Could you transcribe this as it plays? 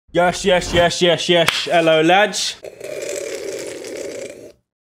Yes. Hello, lads.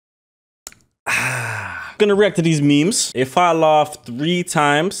 Gonna react to these memes. If I laugh 3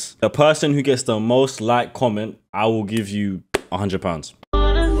 times, the person who gets the most like comment, I will give you £100.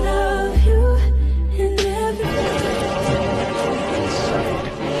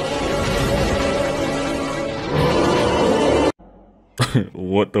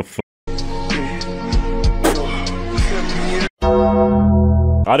 What the f?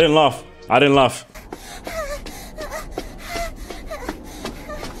 I didn't laugh.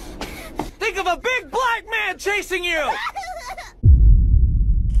 Think of a big black man chasing you!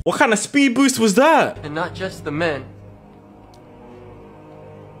 What kind of speed boost was that? And not just the men,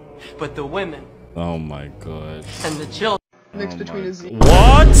 but the women. Oh my god. And the children. Mixed between a Z.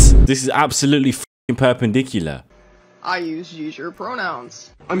 What? This is absolutely f***ing perpendicular. I use seizure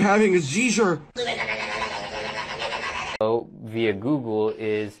pronouns. I'm having a seizure. Via Google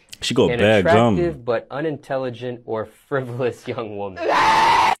is She got an bad gum. attractive but unintelligent or frivolous young woman.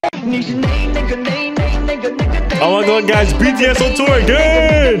 Oh my god, guys, BTS on tour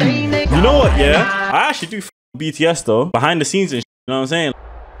again! You know what, yeah? I actually do BTS though. Behind the scenes and shit, you know what I'm saying?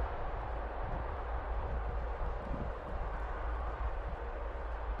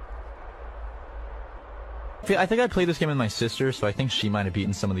 I think I played this game with my sister, so I think she might have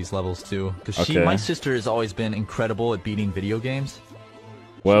beaten some of these levels too. Because my sister has always been incredible at beating video games.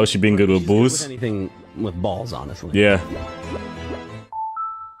 Well, she been good with balls. Anything with balls, honestly. Yeah.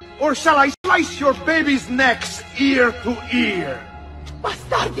 Or shall I slice your baby's necks ear to ear?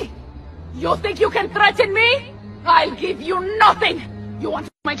 Bastardi! You think you can threaten me? I'll give you nothing! You want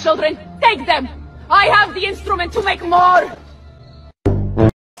my children? Take them! I have the instrument to make more!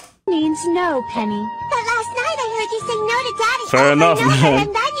 Means no, Penny. But last night I heard you say no to Daddy. Fair enough, man.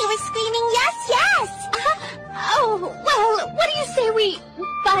 And then you were screaming, yes, yes! Oh, well, what do you say we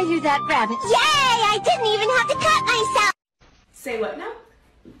buy you that rabbit? Yay! I didn't even have to cut myself! Say what now?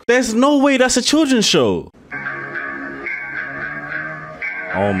 There's no way that's a children's show.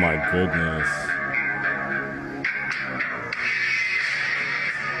 Oh my goodness.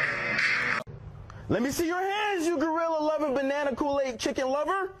 Let me see your hands, you gorilla-loving, banana Kool-Aid chicken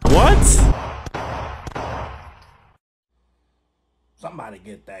lover. What? Somebody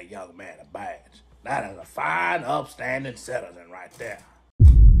get that young man a badge. That is a fine, upstanding citizen right there.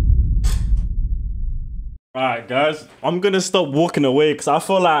 Alright, guys. I'm gonna stop walking away because I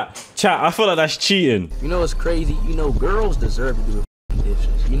feel like, chat, I feel like that's cheating. You know what's crazy? You know girls deserve to do the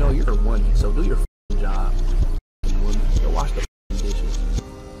dishes. You know you're a woman, so do your job. Woman, go wash the dishes.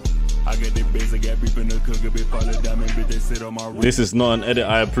 I get the base, I got beef in the cooker, bit fall of diamond, bit they sit on my wrist. This is not an edit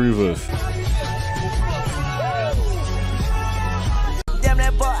I approve of. Damn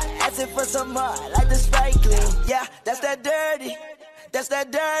that boy, asking for some more, like the sprinkling. Yeah, that's that dirty. That's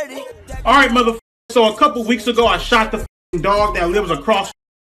that dirty. Alright, motherfucker. So a couple weeks ago, I shot the dog that lives across.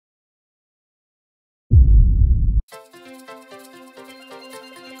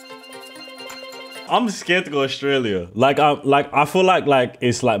 I'm scared to go Australia. I feel like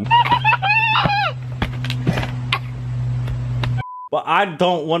it's like. But I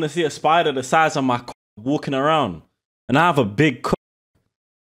don't want to see a spider the size of my walking around, and I have a big.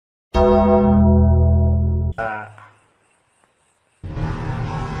 Yeah,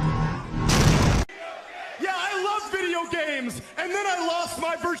 I love video games, and then I lost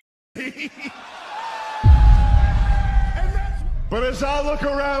my virginity. But as I look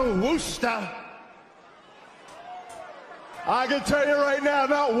around Worcester, I can tell you right now,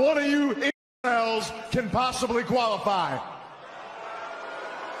 not one of you incels can possibly qualify.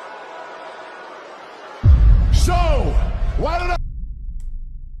 So, why did I...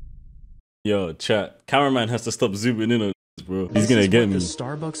 Yo, chat. Cameraman has to stop zooming in on this, bro. He's gonna get me. The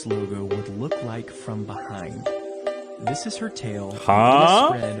Starbucks logo would look like from behind. This is her tail. Huh?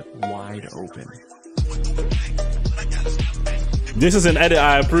 Spread wide open. This is an edit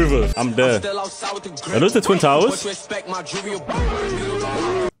I approve of. I'm there. Are those the Twin Towers?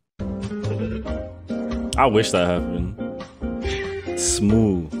 I wish that happened.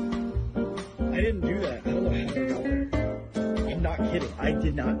 Smooth. I didn't do that. I don't know how to do it. I'm not kidding. I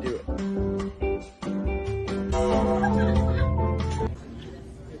did not do it.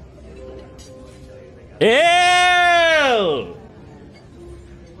 Ew!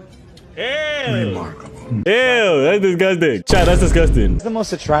 Ew! Remarkable. Ew, that's disgusting. Chat, that's disgusting. It's the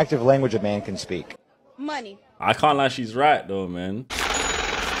most attractive language a man can speak. Money. I can't lie, she's right though, man.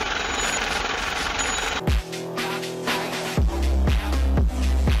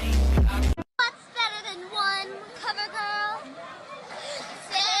 What's better than one cover girl?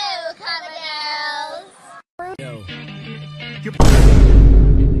 Two cover girls.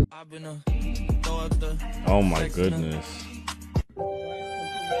 Oh my goodness.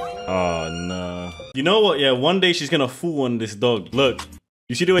 Oh no. You know what? Yeah, one day she's gonna fool on this dog. Look,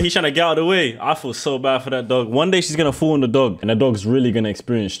 you see the way he's trying to get out of the way? I feel so bad for that dog. One day she's gonna fool on the dog, and the dog's really gonna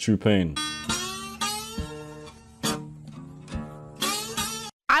experience true pain.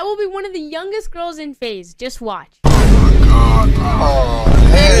 I will be one of the youngest girls in phase. Just watch. Oh,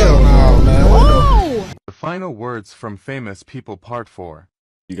 hell no, man. Whoa! The final words from Famous People Part 4.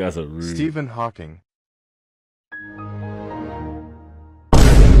 You guys are rude. Stephen Hawking.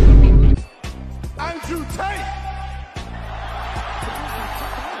 Andrew Tate.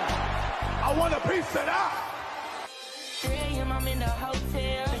 I want a piece of that.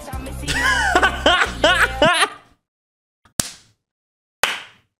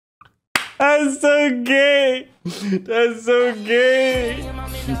 That's so gay. That's so gay.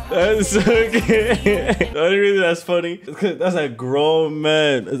 That's so gay. The only reason that's funny is because that's a grown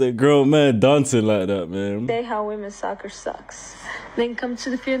man. That's a grown man dancing like that, man. Say how women's soccer sucks. Then come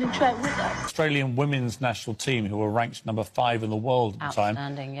to the field and try with us. Australian women's national team, who were ranked number 5 in the world at the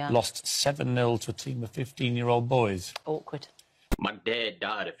time, yeah. lost 7-0 to a team of 15-year-old boys. Awkward. My dad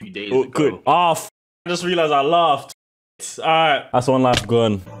died a few days Oh, ago. good. Oh, I just realized I laughed. Alright, that's one life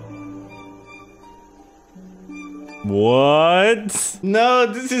gone. What? No,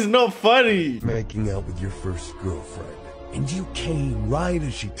 this is not funny. Making out with your first girlfriend, and you came right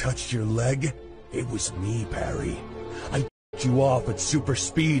as she touched your leg? It was me, Parry. I t***ed you off at super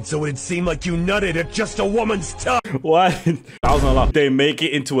speed so it'd seem like you nutted at just a woman's tongue. What? I was gonna laugh. They make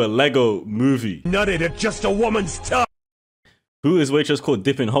it into a Lego movie. Nutted at just a woman's tongue. Who is waitress called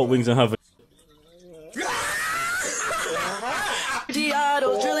dipping hot wings in her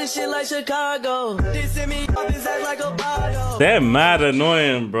Shit like Chicago. They send me up his ass like a bottle. They're mad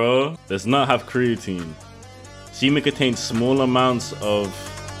annoying, bro. Does not have creatine. Semen contains small amounts of.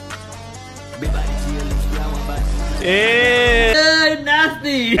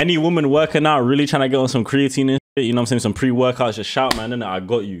 Nasty. Any woman working out really trying to get on some creatine and shit, you know what I'm saying? Some pre-workouts, just shout, man, innit? I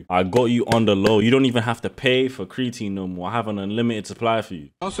got you. I got you on the low. You don't even have to pay for creatine no more. I have an unlimited supply for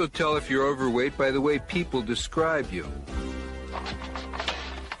you. Also tell if you're overweight by the way people describe you.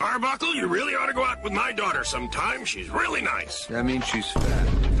 Arbuckle, you really ought to go out with my daughter sometime. She's really nice. That means she's fat.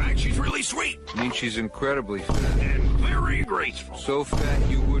 In fact, she's really sweet. It means she's incredibly fat. And very graceful. So fat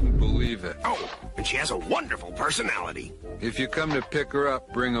you wouldn't believe it. Oh, and she has a wonderful personality. If you come to pick her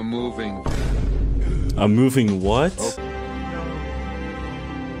up, bring a moving. A moving what? Oh.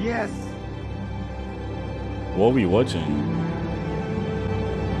 Yes. What are we watching?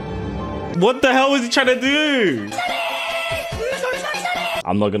 What the hell was he trying to do?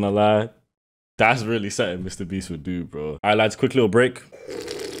 I'm not gonna lie. That's really something Mr. Beast would do, bro. Alright, lads, quick little break.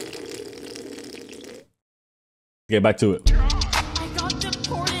 Get back to it.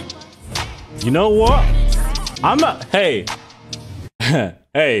 You know what? Hey.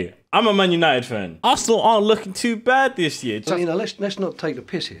 Hey, I'm a Man United fan. Arsenal aren't looking too bad this year. So, you know, let's not take the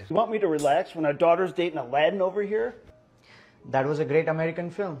piss here. You want me to relax when our daughter's dating Aladdin over here? That was a great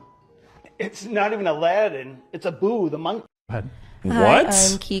American film. It's not even Aladdin. It's Abu, the monkey. What? Hi,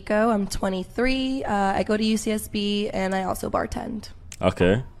 I'm Kiko. I'm 23. I go to UCSB and I also bartend.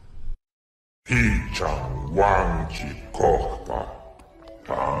 Okay.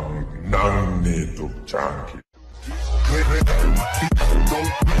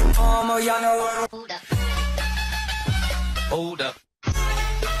 Hold up.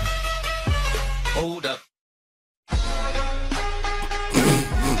 Hold up.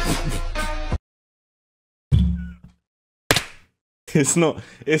 It's not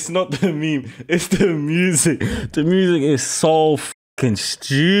the meme, it's the music. The music is so fucking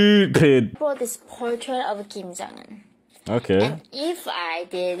stupid. Brought this portrait of Kim Jong-un. Okay. And if I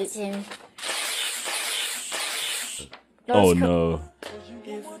did him... Oh no.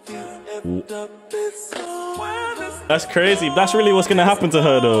 That's crazy. That's really what's gonna happen to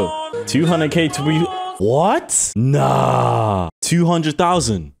her though. 200K to be... What? Nah.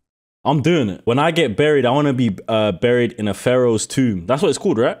 200,000. I'm doing it. When I get buried, I want to be buried in a pharaoh's tomb. That's what it's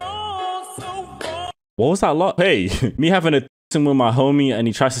called, right? What was that lot? Hey, me having a with my homie and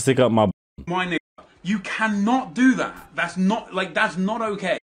he tries to stick up my... My nigga, you cannot do that. That's not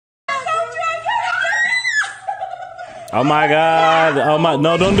okay. Oh my God. Oh my...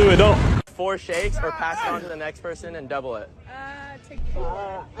 No, don't do it. Don't. 4 shakes or pass it on to the next person and double it. Take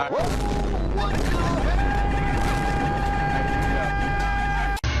 4.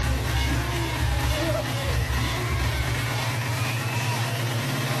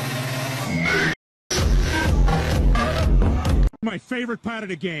 my favorite part of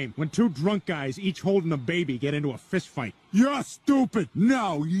the game, when two drunk guys, each holding a baby, get into a fist fight. You're stupid.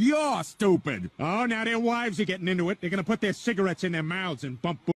 No, you're stupid. Oh, now their wives are getting into it. They're gonna put their cigarettes in their mouths and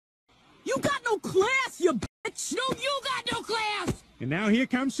bump. You got no class, you bitch! No, you got no class! And now here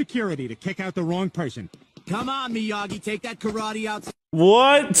comes security to kick out the wrong person. Come on, Miyagi, take that karate out.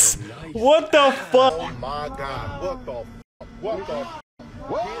 What? What the fuck? Oh my God! What the? What the?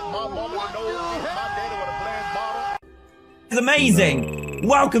 What? My mama knows my daddy with a glass bottle. It's amazing.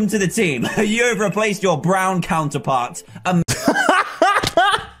 Welcome to the team. You have replaced your brown counterpart.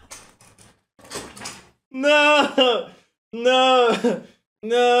 No, no,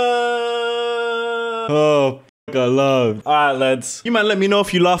 no. Oh, I love. All right, lads. You might let me know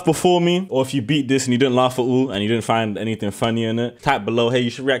if you laughed before me, or if you beat this and you didn't laugh at all, and you didn't find anything funny in it. Type below, hey, you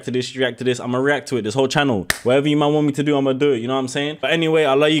should react to this, you should react to this. I'm gonna react to it, this whole channel. Whatever you might want me to do, I'm gonna do it. You know what I'm saying? But anyway,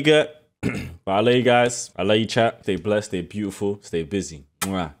 I love you, but I love you guys. I love you, chat. Stay blessed, stay beautiful, stay busy.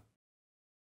 Mwah.